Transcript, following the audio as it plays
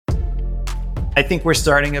I think we're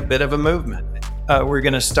starting a bit of a movement. We're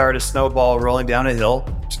going to start a snowball rolling down a hill.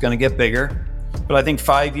 It's going to get bigger. But I think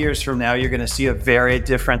 5 years from now, you're going to see a very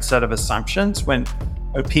different set of assumptions when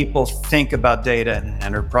people think about data in an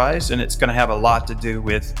enterprise, and it's going to have a lot to do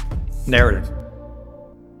with narrative.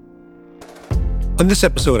 On this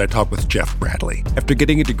episode, I talked with Jeff Bradley. After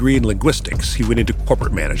getting a degree in linguistics, he went into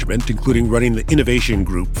corporate management, including running the innovation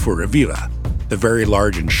group for Aviva, the very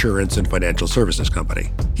large insurance and financial services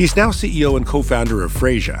company. He's now CEO and co-founder of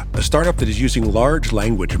Phrasia, a startup that is using large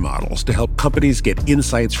language models to help companies get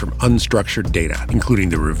insights from unstructured data, including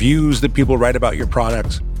the reviews that people write about your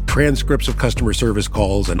products, transcripts of customer service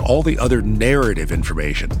calls, and all the other narrative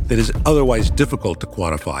information that is otherwise difficult to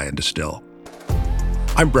quantify and distill.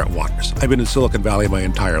 I'm Brett Waters. I've been in Silicon Valley my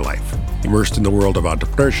entire life, immersed in the world of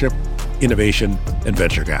entrepreneurship, innovation, and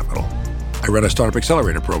venture capital. I run a startup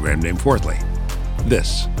accelerator program named Fourthly.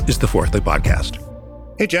 This is the Fourthly Podcast.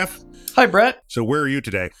 Hey, Jeff. Hi, Brett. So where are you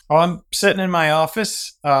today? Oh, I'm sitting in my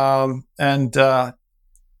office, and right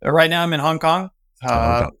now I'm in Hong Kong,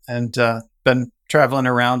 and been traveling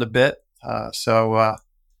around a bit. So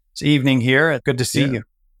it's evening here. Good to see you.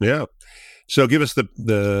 Yeah. So give us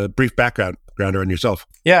the brief background on yourself.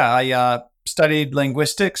 Yeah, I studied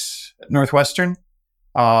linguistics at Northwestern.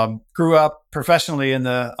 Grew up professionally on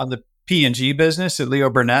the P&G business at Leo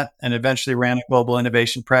Burnett, and eventually ran a global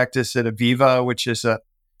innovation practice at Aviva, which is an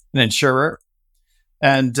insurer.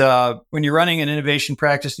 And when you're running an innovation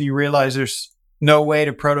practice, you realize there's no way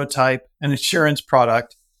to prototype an insurance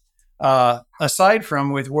product aside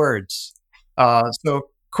from with words. So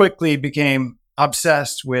quickly became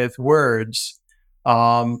obsessed with words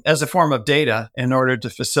as a form of data in order to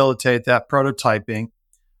facilitate that prototyping.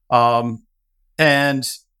 And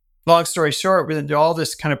long story short, with all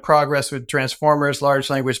this kind of progress with transformers,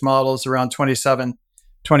 large language models around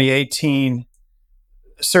 2018,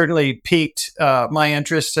 certainly piqued my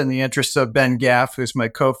interest and the interest of Ben Gaff, who's my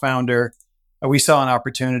co-founder. We saw an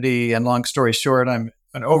opportunity, and long story short, I'm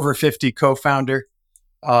an over 50 co-founder,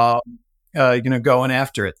 going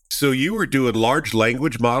after it. So you were doing large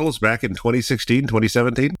language models back in 2016,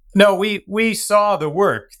 2017? No, we saw the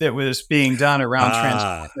work that was being done around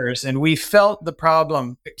transformers, and we felt the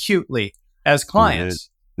problem acutely as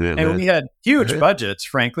clients. And we had huge budgets,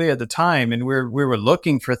 frankly, at the time, and we were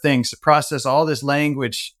looking for things to process all this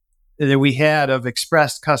language that we had of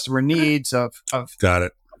expressed customer needs, of Got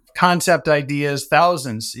it. Concept ideas,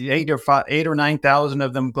 thousands, 8 or 9,000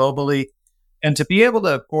 of them globally. And to be able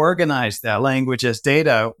to organize that language as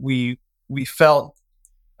data, we felt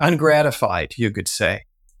ungratified, you could say.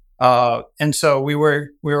 And so we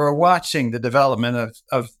were watching the development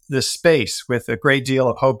of this space with a great deal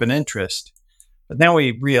of hope and interest. But then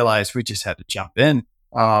we realized we just had to jump in.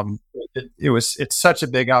 It's such a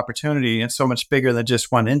big opportunity and so much bigger than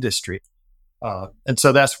just one industry. And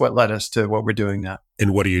so that's what led us to what we're doing now.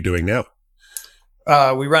 And what are you doing now?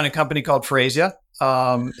 We run a company called Phrasia.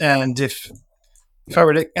 And if I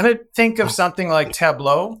were to think of something like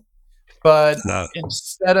Tableau, but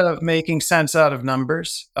instead of making sense out of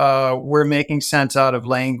numbers, we're making sense out of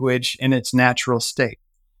language in its natural state,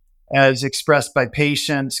 as expressed by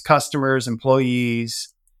patients, customers,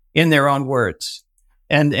 employees, in their own words.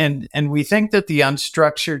 And we think that the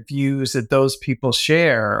unstructured views that those people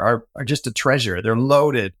share are just a treasure. They're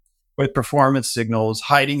loaded with performance signals,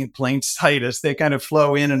 hiding in plain sight as they kind of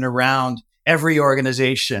flow in and around every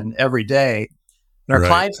organization every day. And our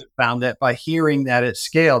clients have found that by hearing that at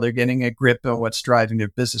scale, they're getting a grip on what's driving their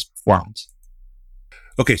business performance.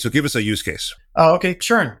 Okay, so give us a use case.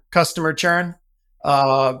 Churn, customer churn.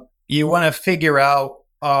 You want to figure out,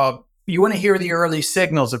 you want to hear the early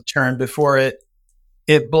signals of churn before it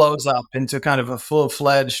blows up into kind of a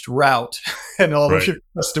full-fledged rout and all of your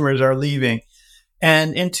customers are leaving.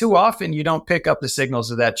 And too often you don't pick up the signals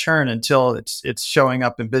of that churn until it's showing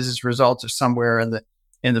up in business results or somewhere in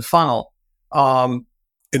the funnel. And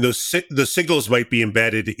the signals might be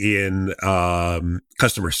embedded in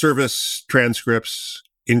customer service transcripts,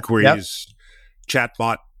 inquiries,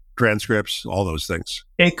 chatbot transcripts, all those things.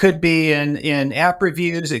 It could be in app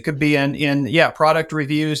reviews. It could be in product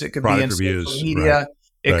reviews. It could be in social media.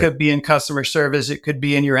 It could be in customer service. It could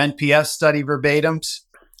be in your NPS study verbatims.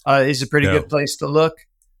 Is a pretty good place to look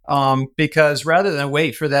because rather than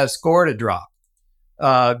wait for that score to drop,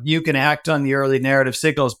 you can act on the early narrative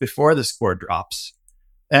signals before the score drops,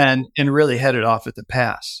 and really head it off at the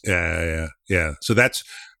pass. Yeah. So that's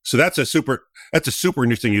a super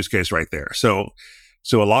interesting use case right there. So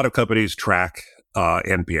a lot of companies track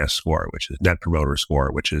NPS score, which is Net Promoter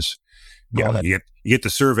Score, which is you get the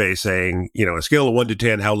survey saying, a scale of 1 to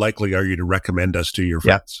 10, how likely are you to recommend us to your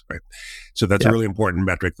friends, right? So that's a really important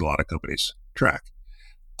metric to a lot of companies. track.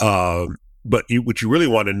 But what you really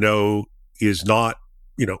want to know is not,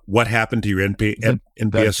 what happened to your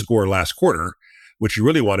NPS score last quarter. What you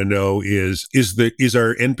really want to know is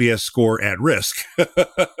our NPS score at risk?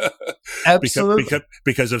 Absolutely.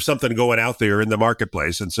 because of something going out there in the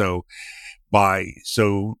marketplace. And so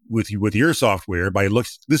with your software, by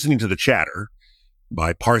listening to the chatter,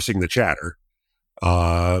 by parsing the chatter,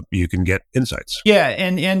 you can get insights. Yeah,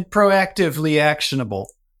 and proactively actionable.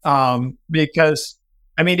 Because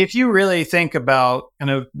if you really think about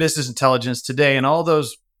business intelligence today and all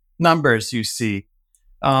those numbers you see,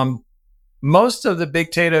 most of the big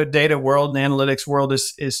data world and analytics world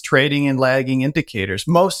is trading in lagging indicators.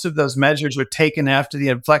 Most of those measures were taken after the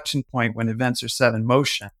inflection point when events are set in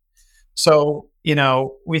motion. So,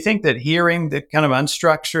 we think that hearing the kind of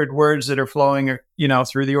unstructured words that are flowing,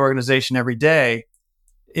 through the organization every day,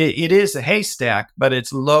 it is a haystack, but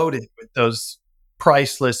it's loaded with those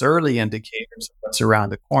priceless early indicators of what's around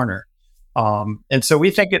the corner. And so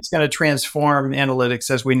we think it's going to transform analytics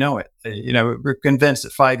as we know it. We're convinced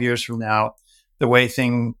that 5 years from now, the way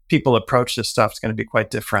people approach this stuff is going to be quite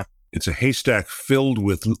different. It's a haystack filled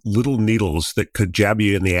with little needles that could jab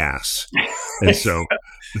you in the ass. And so,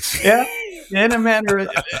 yeah, in a manner,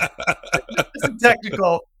 it's a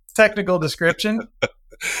technical description.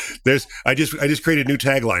 I just created a new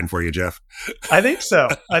tagline for you, Jeff. I think so.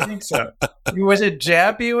 Was it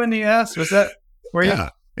jab you in the ass? Was that where you?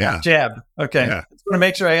 Yeah. Jab. Okay. Yeah. I just want to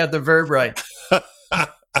make sure I had the verb right.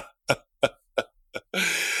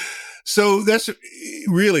 So that's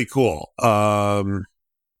really cool.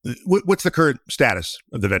 What's the current status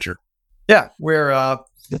of the venture? Yeah, we're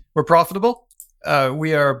profitable.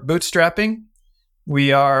 We are bootstrapping.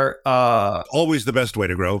 We are always the best way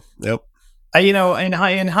to grow. Yep. In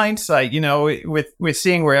hindsight, with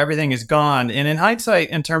seeing where everything is gone, and in hindsight,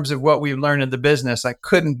 in terms of what we've learned in the business, I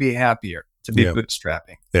couldn't be happier to be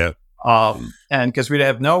bootstrapping. Yeah. And because we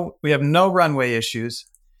have no runway issues.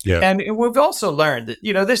 Yeah. And we've also learned that,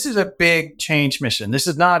 this is a big change mission. This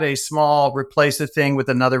is not a small replace a thing with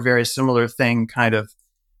another very similar thing kind of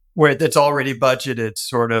where that's already budgeted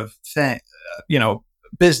sort of thing,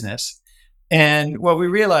 business. And what we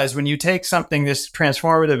realized when you take something this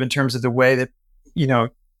transformative in terms of the way that,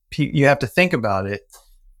 you have to think about it,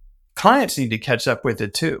 clients need to catch up with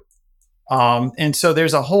it too. And so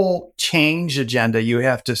there's a whole change agenda you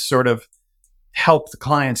have to sort of help the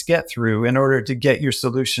clients get through in order to get your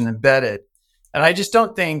solution embedded. And I just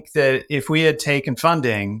don't think that if we had taken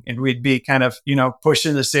funding and we'd be kind of,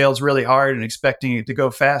 pushing the sales really hard and expecting it to go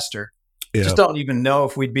faster, just don't even know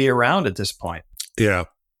if we'd be around at this point. Yeah.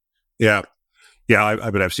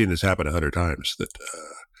 I've seen this happen 100 times that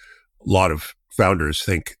a lot of founders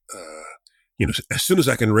think, as soon as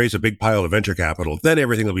I can raise a big pile of venture capital, then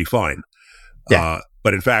everything will be fine. Yeah.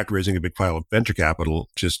 But in fact, raising a big pile of venture capital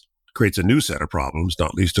just creates a new set of problems,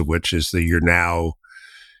 not least of which is that you're now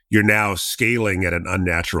scaling at an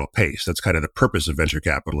unnatural pace. That's kind of the purpose of venture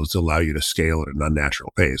capital, is to allow you to scale at an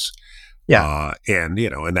unnatural pace. Yeah. And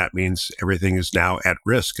that means everything is now at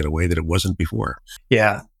risk in a way that it wasn't before.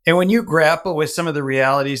 Yeah. And when you grapple with some of the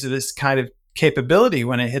realities of this kind of capability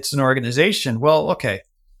when it hits an organization, well, okay,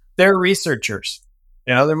 they're researchers.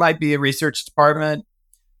 There might be a research department.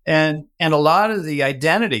 And a lot of the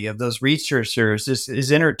identity of those researchers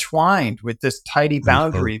is intertwined with this tidy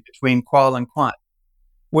boundary between qual and quant,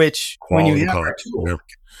 which when you have our tool,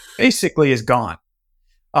 basically is gone.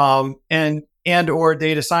 And or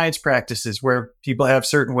data science practices where people have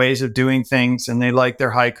certain ways of doing things and they like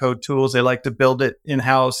their high code tools. They like to build it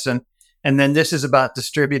in-house. And then this is about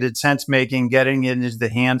distributed sense making, getting it into the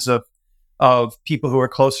hands of people who are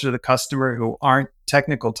closer to the customer who aren't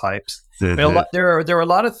technical types. Mm-hmm. There are a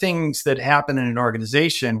lot of things that happen in an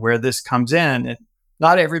organization where this comes in, and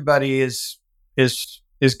not everybody is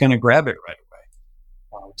going to grab it right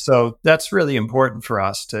away. So that's really important for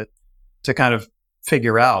us to kind of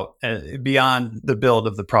figure out beyond the build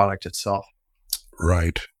of the product itself.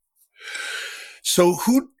 Right. So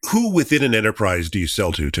who within an enterprise do you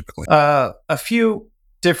sell to typically? A few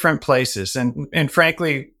different places, and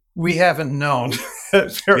frankly, we haven't known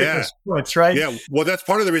various points, right? Yeah. Well, that's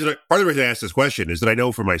part of the reason I asked this question is that I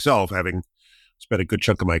know for myself, having spent a good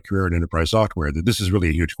chunk of my career in enterprise software, that this is really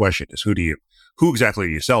a huge question: is who exactly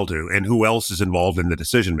do you sell to, and who else is involved in the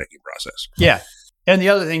decision making process? Yeah. And the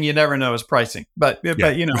other thing you never know is pricing, but right.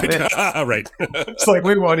 Right. It's like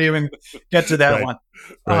we won't even get to that one.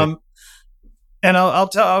 Right. And I'll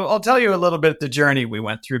tell you a little bit the journey we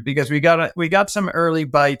went through, because we got some early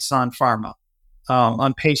bites on pharma,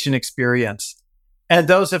 on patient experience, and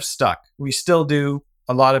those have stuck. We still do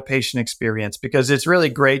a lot of patient experience because it's really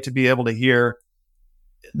great to be able to hear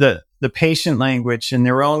the the patient language in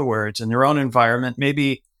their own words, in their own environment,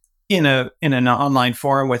 maybe in an online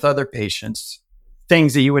forum with other patients,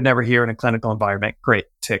 things that you would never hear in a clinical environment. Great,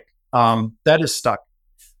 tick. That is stuck.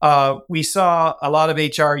 We saw a lot of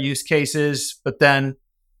HR use cases, but then,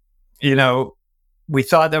 we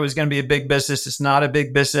thought that was going to be a big business. It's not a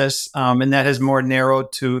big business. And that has more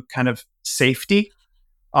narrowed to kind of safety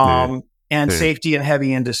and safety in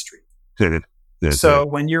heavy industry. So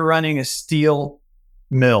when you're running a steel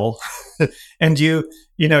mill and you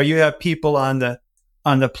have people on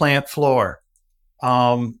the plant floor,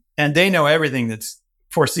 and they know everything that's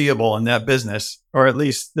foreseeable in that business, or at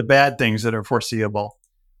least the bad things that are foreseeable.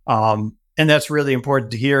 And that's really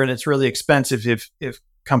important to hear. And it's really expensive if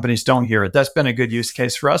companies don't hear it. That's been a good use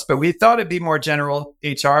case for us, but we thought it'd be more general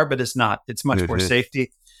HR, but it's not. It's much more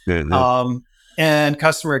safety. And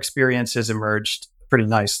customer experience has emerged pretty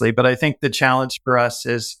nicely. But I think the challenge for us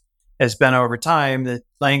has been over time that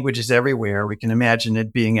language is everywhere. We can imagine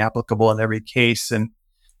it being applicable in every case,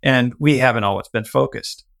 and we haven't always been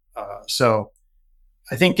focused. So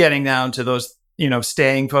I think getting down to those,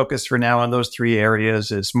 staying focused for now on those three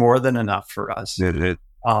areas is more than enough for us.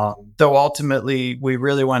 Though ultimately, we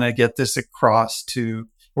really want to get this across to,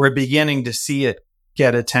 we're beginning to see it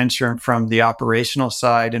get attention from the operational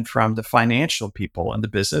side and from the financial people in the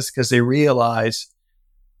business, because they realize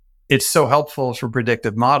it's so helpful for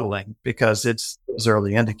predictive modeling because it's those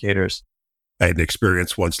early indicators. I had an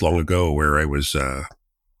experience once long ago where I was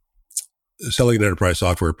selling an enterprise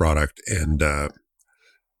software product, and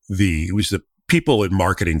it was the people in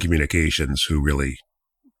marketing communications who really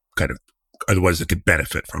kind of are the ones that could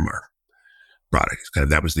benefit from our product. Kind of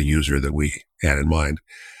that was the user that we had in mind.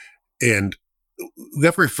 And we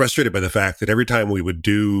got very frustrated by the fact that every time we would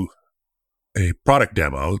do a product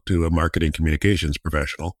demo to a marketing communications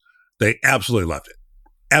professional, they absolutely loved it.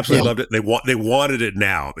 Absolutely loved it. They wanted it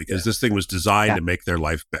now because this thing was designed to make their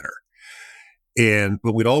life better.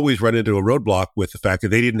 But we'd always run into a roadblock with the fact that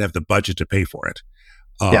they didn't have the budget to pay for it.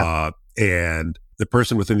 And the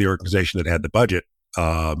person within the organization that had the budget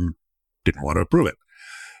didn't want to approve it.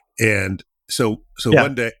 And so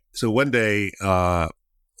one day, a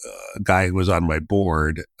guy who was on my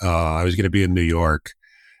board, I was going to be in New York,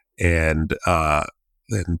 and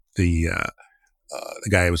then the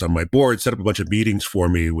guy who was on my board set up a bunch of meetings for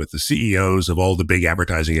me with the CEOs of all the big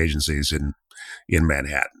advertising agencies in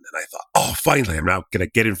Manhattan. And I thought, oh, finally, I'm now going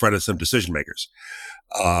to get in front of some decision makers.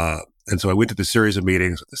 And so I went to the series of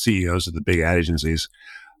meetings with the CEOs of the big ad agencies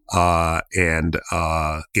and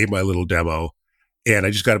gave my little demo. And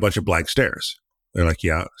I just got a bunch of blank stares. They're like,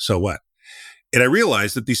 yeah, so what? And I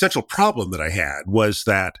realized that the essential problem that I had was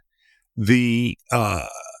that we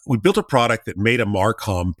built a product that made a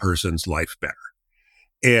Marcom person's life better.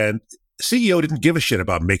 And CEO didn't give a shit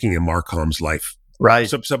about making a Marcom's life,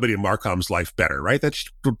 somebody in Marcom's life better, right? That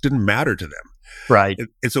didn't matter to them. Right.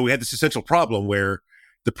 And so we had this essential problem where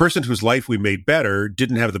the person whose life we made better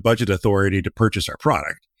didn't have the budget authority to purchase our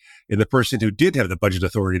product. And the person who did have the budget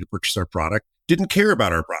authority to purchase our product didn't care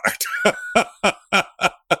about our product.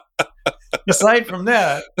 Aside from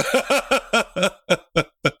that.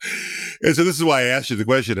 And so this is why I asked you the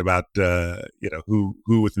question about, who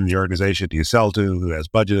within the organization do you sell to, who has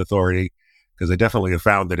budget authority? Because I definitely have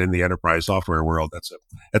found that in the enterprise software world,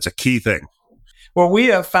 that's a key thing. Well, we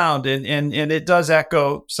have found, and it does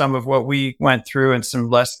echo some of what we went through and some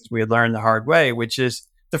lessons we had learned the hard way, which is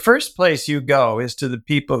the first place you go is to the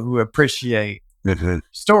people who appreciate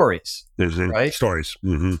stories, right? Stories.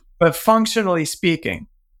 But functionally speaking,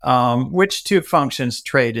 which two functions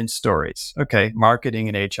trade in stories? Okay,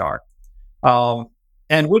 marketing and HR.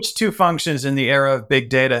 And which two functions in the era of big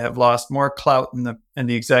data have lost more clout in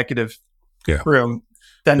the executive room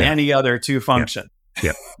than any other two function?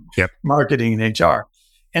 Yep. Marketing and HR.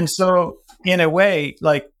 And so in a way,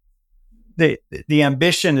 like the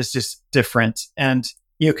ambition is just different, and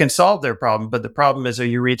you can solve their problem. But the problem is, are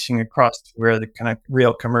you reaching across to where the kind of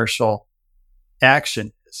real commercial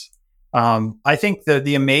action is? I think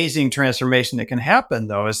the amazing transformation that can happen,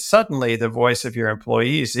 though, is suddenly the voice of your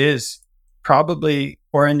employees is probably,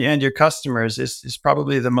 and your customers is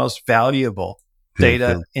probably the most valuable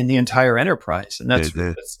data in the entire enterprise. And that's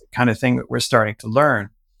the kind of thing that we're starting to learn,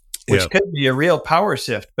 which could be a real power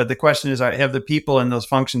shift. But the question is, have the people in those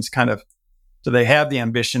functions do they have the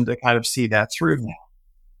ambition to kind of see that through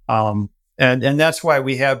now? And that's why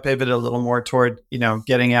we have pivoted a little more toward,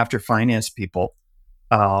 getting after finance people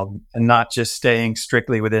and not just staying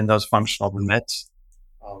strictly within those functional limits.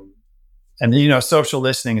 And social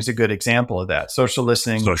listening is a good example of that. Social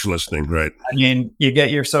listening, right. I mean, you get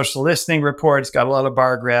your social listening report. It's got a lot of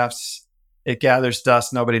bar graphs. It gathers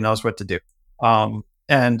dust. Nobody knows what to do.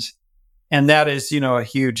 And And that is, a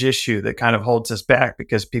huge issue that kind of holds us back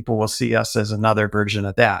because people will see us as another version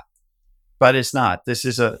of that. But it's not. This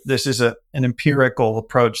is an empirical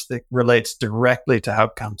approach that relates directly to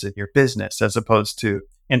outcomes in your business as opposed to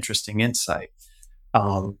interesting insight.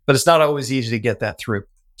 But it's not always easy to get that through.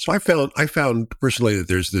 So I found personally that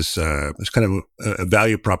there's this kind of a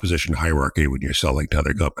value proposition hierarchy when you're selling to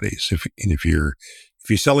other companies. If you're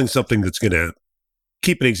selling something that's going to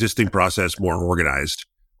keep an existing process more organized,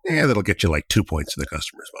 that'll get you like 2 points in the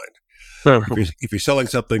customer's mind. If you're selling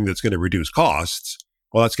something that's going to reduce costs,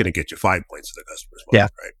 well, that's going to get you 5 points in the customer's mind,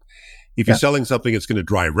 right? If you're selling something that's going to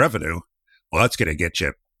drive revenue, well, that's going to get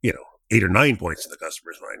you, 8 or 9 points in the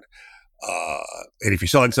customer's mind. And if you're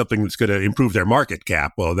selling something that's going to improve their market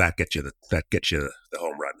cap, well, that gets you the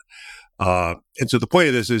home run. And so the point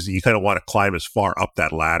of this is that you kind of want to climb as far up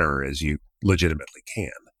that ladder as you legitimately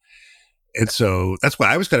can. And so that's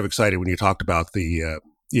why I was kind of excited when you talked about the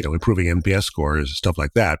improving NPS scores and stuff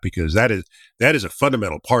like that, because that is a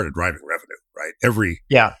fundamental part of driving revenue, right? Every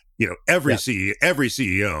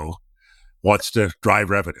CEO wants to drive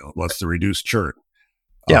revenue, wants to reduce churn.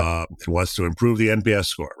 It wants to improve the NPS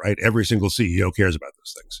score, right? Every single CEO cares about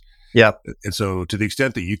those things. Yeah. And so to the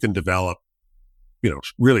extent that you can develop,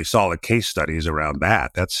 really solid case studies around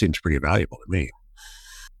that seems pretty valuable to me.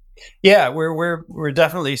 Yeah, we're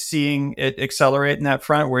definitely seeing it accelerate in that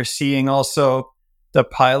front. We're seeing also the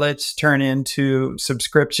pilots turn into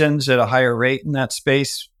subscriptions at a higher rate in that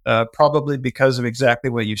space, probably because of exactly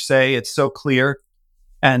what you say. It's so clear,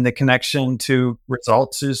 and the connection to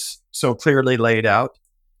results is so clearly laid out.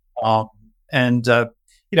 I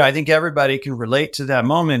think everybody can relate to that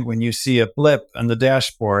moment when you see a blip on the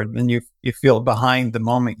dashboard and you feel behind the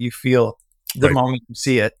moment, you feel the moment you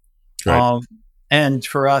see it. Right. And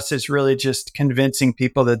for us, it's really just convincing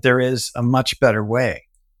people that there is a much better way.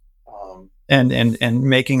 And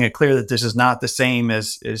making it clear that this is not the same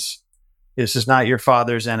as this is not your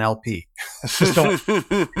father's NLP. This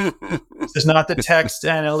is not the text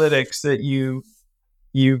analytics that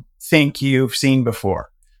you think you've seen before.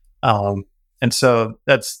 And so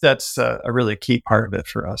that's a really key part of it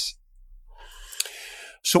for us.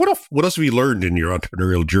 So what else have you learned in your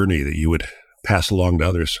entrepreneurial journey that you would pass along to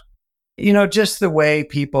others? Just the way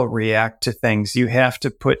people react to things, you have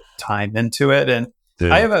to put time into it. And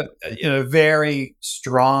I have a very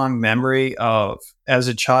strong memory of, as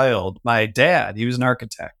a child, my dad, he was an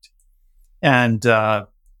architect, and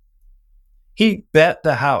he bet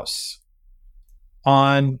the house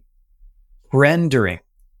on rendering.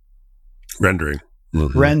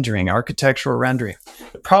 Mm-hmm. Rendering, architectural rendering.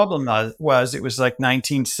 The problem was it was like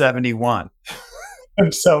 1971.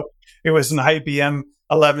 And so it was an IBM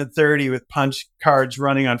 1130 with punch cards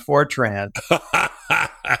running on Fortran.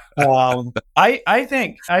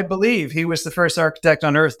 I believe he was the first architect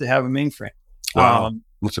on earth to have a mainframe. Wow.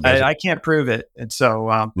 That's amazing. I can't prove it. And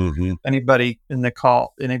so anybody in the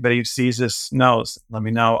call, anybody who sees this knows, let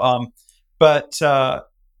me know. But I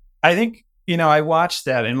think, I watched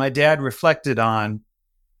that, and my dad reflected on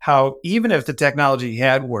how even if the technology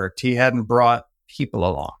had worked, he hadn't brought people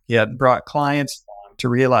along. He hadn't brought clients along to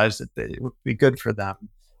realize that it would be good for them.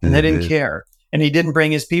 And they didn't care. And he didn't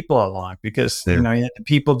bring his people along because, he had the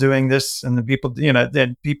people doing this, and the people,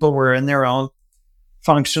 then people were in their own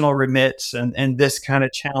functional remits, and this kind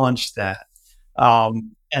of challenged that.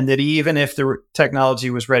 And that even if the technology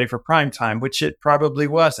was ready for prime time, which it probably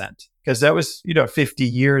wasn't, because that was, 50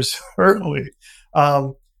 years early.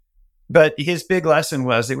 But his big lesson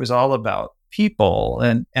was it was all about people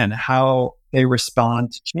and how they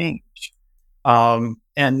respond to change, and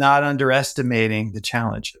not underestimating the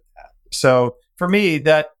challenge of that. So for me,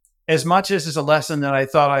 that, as much as it's a lesson that I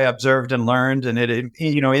thought I observed and learned, and it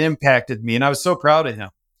impacted me, and I was so proud of him,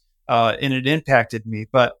 and it impacted me,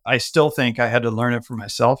 but I still think I had to learn it for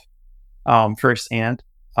myself, firsthand.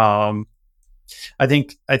 I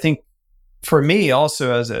think for me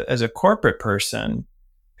also as a corporate person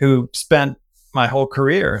who spent my whole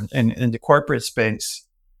career in the corporate space,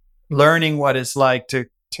 learning what it's like to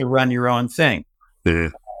run your own thing,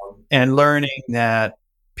 and learning that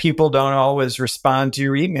people don't always respond to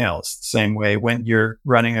your emails the same way when you're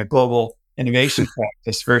running a global innovation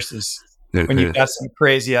practice versus when you've got some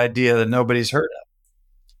crazy idea that nobody's heard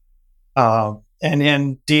of,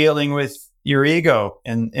 and dealing with your ego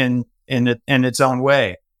in its own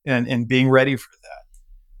way, and being ready for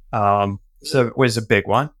that. So it was a big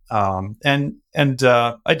one. I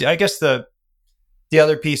guess the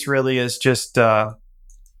other piece really is just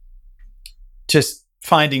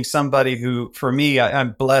finding somebody who, for me,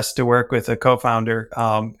 I'm blessed to work with a co-founder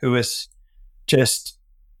who is just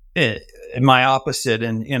my opposite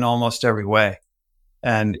in almost every way.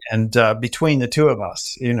 and between the two of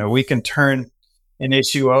us, we can turn an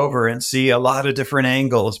issue over and see a lot of different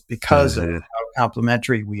angles because of how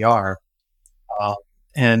complementary we are.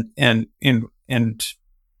 And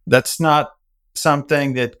that's not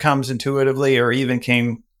something that comes intuitively or even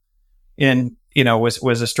came in,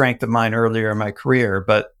 was a strength of mine earlier in my career,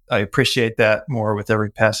 but I appreciate that more with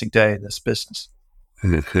every passing day in this business.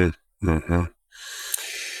 There's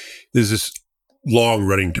this long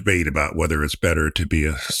running debate about whether it's better to be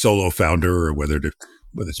a solo founder or whether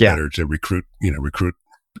it's better to recruit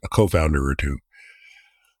a co-founder or two.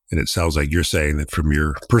 And it sounds like you're saying that from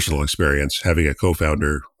your personal experience, having a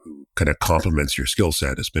co-founder who kind of complements your skill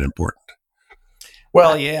set has been important.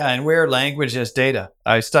 Well, yeah, and we're language as data.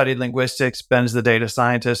 I studied linguistics. Ben's the data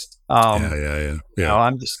scientist. Yeah.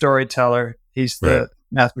 I'm the storyteller. He's the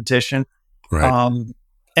mathematician. Right.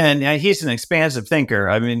 And he's an expansive thinker.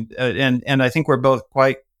 I mean, and I think we're both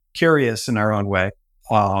quite curious in our own way.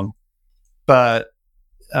 But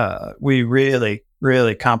we really,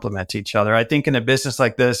 really complement each other. I think in a business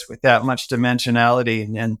like this with that much dimensionality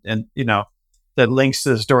and that links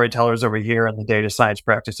to the storytellers over here and the data science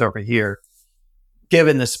practice over here,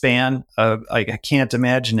 given the span of, I can't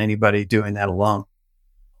imagine anybody doing that alone.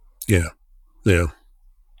 Yeah.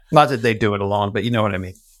 Not that they do it alone, but you know what I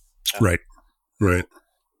mean. Right.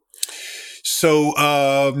 So,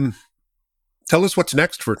 tell us what's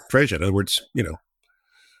next for Phrasia. In other words,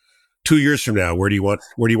 2 years from now, where do you want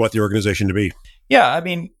the organization to be? Yeah, I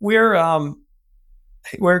mean, we're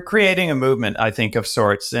creating a movement, I think, of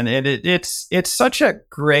sorts, and it's such a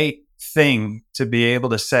great thing to be able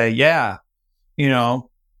to say, yeah,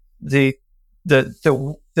 the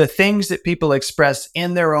things that people express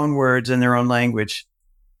in their own words, in their own language,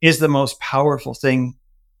 is the most powerful thing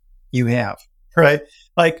you have, right?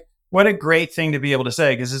 Like, what a great thing to be able to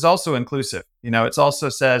say, because it's also inclusive. It also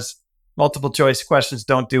says multiple choice questions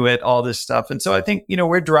don't do it, all this stuff. And so I think,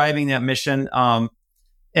 we're driving that mission.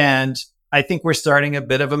 And I think we're starting a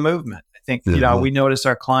bit of a movement. I think, we notice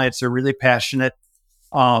our clients are really passionate.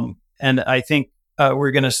 And I think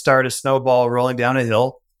we're going to start a snowball rolling down a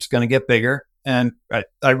hill. It's going to get bigger. And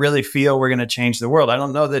I really feel we're going to change the world. I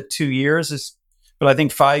don't know that 2 years is, but I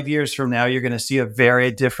think 5 years from now, you're going to see a very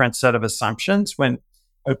different set of assumptions when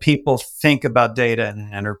people think about data in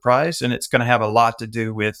an enterprise, and it's going to have a lot to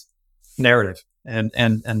do with narrative and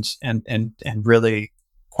really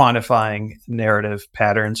quantifying narrative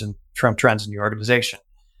patterns and trends in the organization.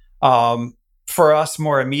 For us,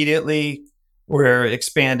 more immediately, we're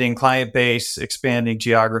expanding client base, expanding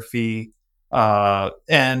geography,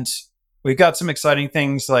 and we've got some exciting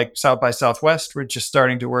things like South by Southwest. We're just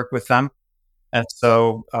starting to work with them, and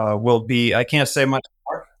so we'll be. I can't say much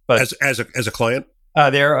more, but as a client.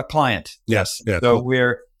 They're a client. Yes. Yeah, so cool.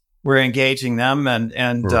 we're engaging them, and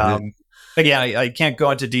again, I can't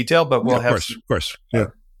go into detail, but we'll have. Of course. Yeah.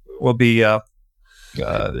 We'll be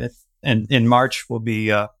in March. We'll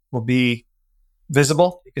be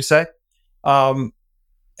visible, you could say, and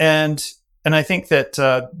I think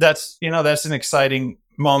that that's an exciting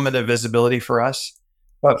moment of visibility for us.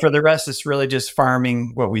 But for the rest, it's really just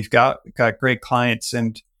farming what we've got. We've got great clients,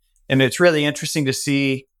 and it's really interesting to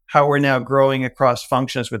see how we're now growing across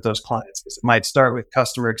functions with those clients. Because it might start with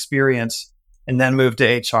customer experience and then move to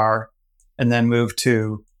HR and then move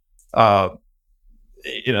to,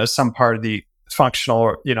 some part of the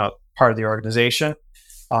functional, part of the organization.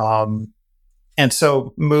 And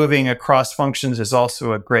so moving across functions is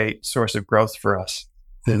also a great source of growth for us.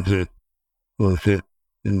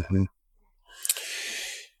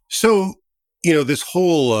 So, this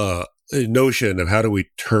whole notion of how do we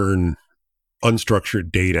turn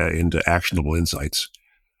unstructured data into actionable insights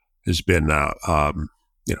has been,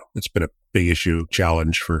 it's been a big issue,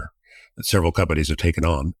 challenge that several companies have taken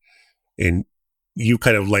on. And you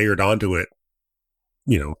kind of layered onto it,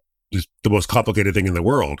 just the most complicated thing in the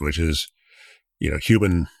world, which is,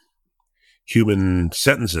 human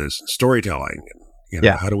sentences, storytelling.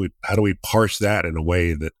 How do we parse that in a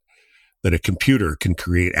way that a computer can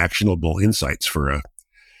create actionable insights for an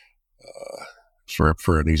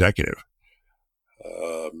executive?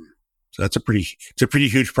 So it's a pretty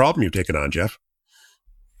huge problem you've taken on, Jeff.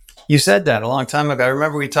 You said that a long time ago. I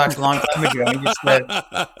remember we talked a long time ago.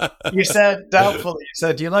 You said doubtfully. You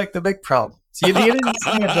said, "Do you like the big problems?" You didn't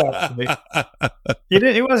say it doubtfully.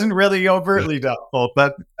 It wasn't really overtly doubtful,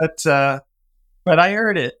 but I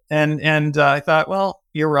heard it, and I thought, well,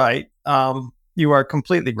 you're right. You are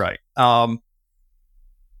completely right.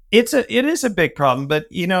 It is a big problem, but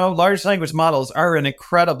large language models are an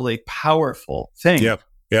incredibly powerful thing.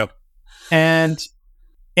 Yep. And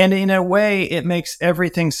in a way, it makes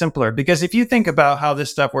everything simpler, because if you think about how this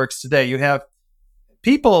stuff works today, you have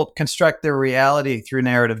people construct their reality through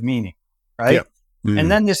narrative meaning, right? Yeah. Mm-hmm.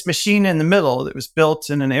 And then this machine in the middle that was built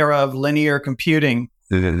in an era of linear computing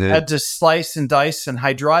had to slice and dice and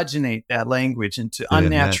hydrogenate that language into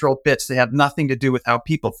unnatural bits that had nothing to do with how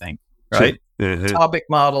people think, right? Topic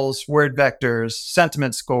models, word vectors,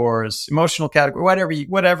 sentiment scores, emotional category,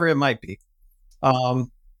 whatever it might be.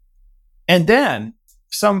 And then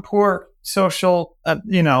some poor social,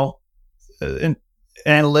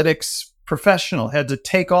 analytics professional had to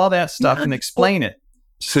take all that stuff and explain it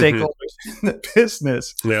to stakeholders in the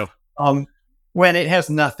business. Yeah. When it has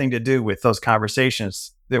nothing to do with those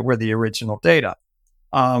conversations that were the original data.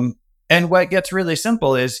 And what gets really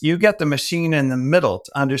simple is you get the machine in the middle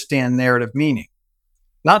to understand narrative meaning,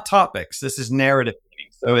 not topics. This is narrative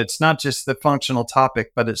meaning. So it's not just the functional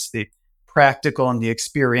topic, but it's the practical and the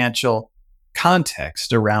experiential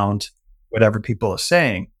context around whatever people are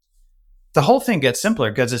saying. The whole thing gets simpler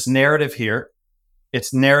because it's narrative here,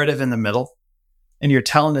 it's narrative in the middle, and you're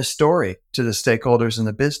telling a story to the stakeholders in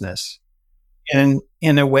the business in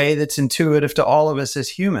a way that's intuitive to all of us as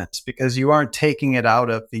humans, because you aren't taking it out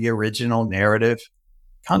of the original narrative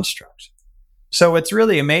construct. So what's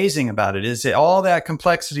really amazing about it is that all that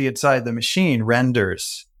complexity inside the machine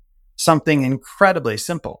renders something incredibly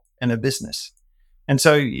simple in a business. And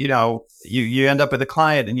so, you end up with a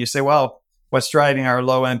client and you say, well, what's driving our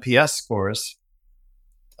low NPS scores?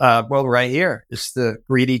 Well, right here, it's the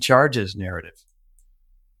greedy charges narrative.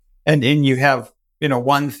 And you have,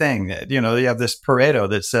 one thing that, you have this Pareto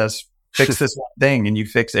that says, fix this one thing and you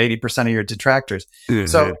fix 80% of your detractors.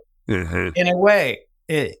 So in a way,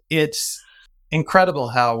 it's incredible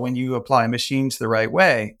how when you apply machines the right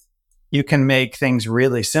way, you can make things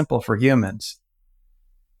really simple for humans.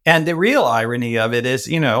 And the real irony of it is,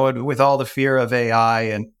 with all the fear of AI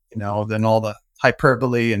and, then all the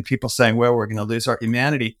hyperbole and people saying, well, we're going to lose our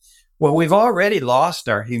humanity. Well, we've already lost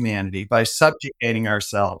our humanity by subjugating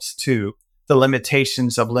ourselves to the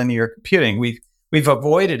limitations of linear computing. We've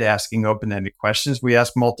avoided asking open-ended questions. We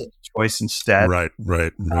ask multiple choice instead. Right.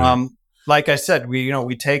 Like I said,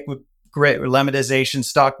 we take great lemmatization,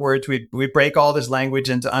 stock words. We break all this language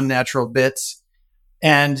into unnatural bits,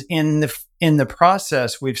 and in the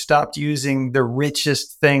process, we've stopped using the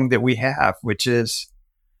richest thing that we have, which is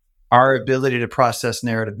our ability to process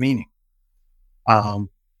narrative meaning.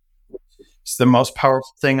 It's the most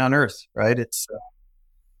powerful thing on earth, right? It's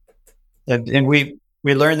and we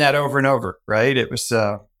learned that over and over, right? It was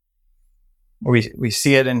we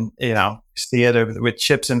see it in with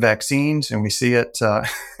chips and vaccines, and we see it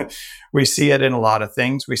in a lot of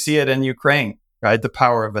things. We see it in Ukraine, right? The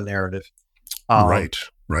power of a narrative. Right.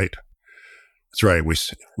 That's right. We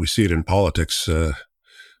see it in politics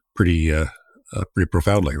pretty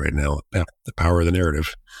profoundly right now. The power of the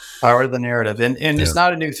narrative. Power of the narrative, and it's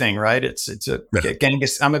not a new thing, right? It's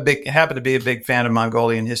Genghis. Happen to be a big fan of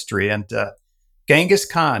Mongolian history, and Genghis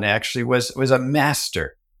Khan actually was a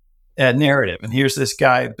master at narrative. And here's this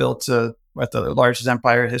guy built the largest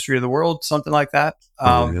empire in the history of the world, something like that.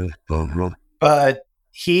 But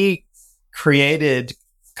he created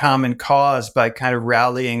common cause by kind of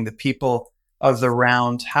rallying the people of the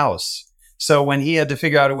round house. So when he had to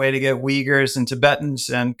figure out a way to get Uyghurs and Tibetans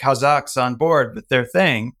and Kazakhs on board with their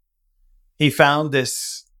thing, he found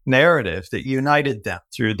this narrative that united them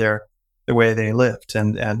through the way they lived.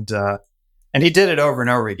 And he did it over and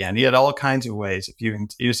over again. He had all kinds of ways of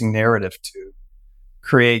using narrative to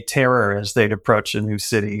create terror as they'd approach a new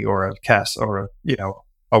city or a castle or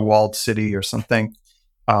a walled city or something.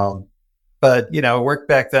 But it worked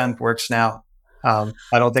back then, works now. I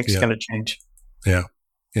don't think it's going to change. Yeah.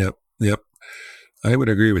 Yep. I would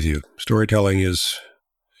agree with you. Storytelling is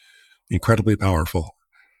incredibly powerful.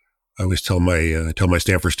 I always tell my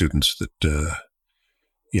Stanford students that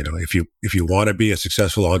if you want to be a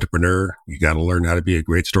successful entrepreneur, you got to learn how to be a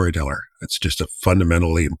great storyteller. It's just a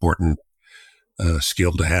fundamentally important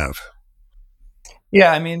skill to have.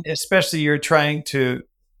 Yeah, I mean, especially you're trying to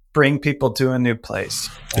bring people to a new place.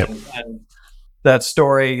 Yep. And that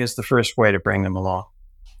story is the first way to bring them along.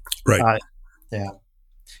 Right. Yeah.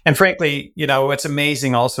 And frankly, what's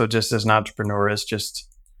amazing also just as an entrepreneur is just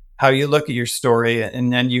how you look at your story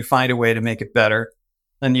and then you find a way to make it better.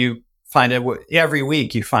 And you find it every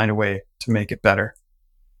week, you find a way to make it better.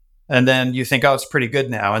 And then you think, oh, it's pretty good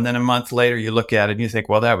now. And then a month later, you look at it and you think,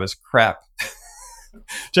 well, that was crap.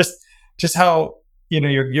 just how,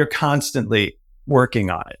 you're constantly working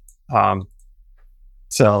on it.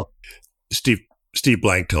 So Steve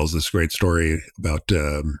Blank tells this great story about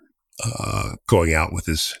going out with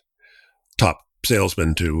his top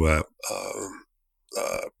salesman to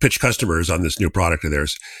pitch customers on this new product of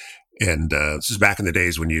theirs. And this is back in the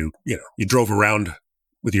days when you drove around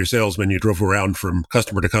with your salesman, you drove around from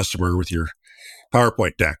customer to customer with your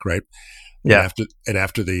PowerPoint deck, right? Yeah. And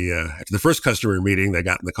after the first customer meeting, they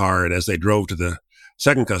got in the car, and as they drove to the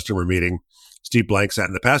second customer meeting, Steve Blank sat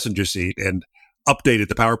in the passenger seat and updated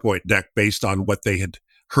the PowerPoint deck based on what they had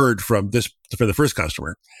heard for the first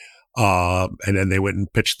customer. And then they went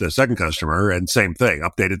and pitched the second customer, and same thing,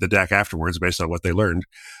 updated the deck afterwards based on what they learned.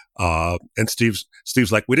 And Steve's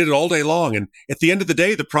like, we did it all day long, and at the end of the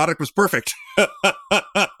day, the product was perfect.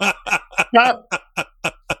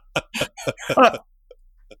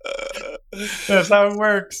 That's how it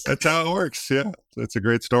works. That's how it works. Yeah, that's a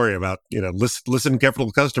great story about listen careful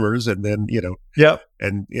to customers, and then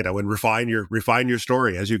and refine your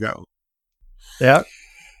story as you go. Yeah.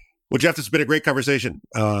 Well, Jeff, this has been a great conversation.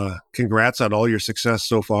 Congrats on all your success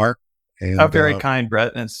so far. And, very kind,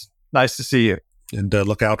 Brett. And it's nice to see you. And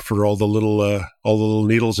look out for all the little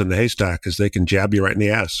needles in the haystack, because they can jab you right in the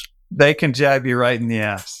ass. They can jab you right in the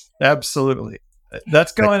ass. Absolutely.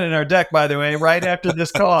 That's going in our deck, by the way. Right after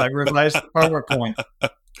this call, I revised the PowerPoint.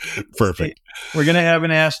 Perfect. We're going to have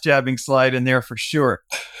an ass jabbing slide in there for sure.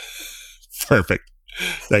 Perfect.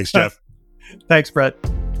 Thanks, Jeff. Thanks, Brett.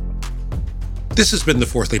 This has been the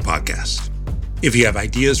Fourthly Podcast. If you have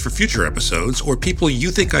ideas for future episodes or people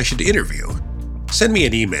you think I should interview, send me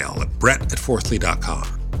an email at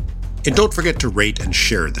brett@fourthly.com. And don't forget to rate and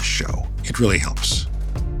share this show. It really helps.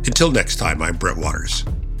 Until next time, I'm Brett Waters.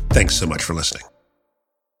 Thanks so much for listening.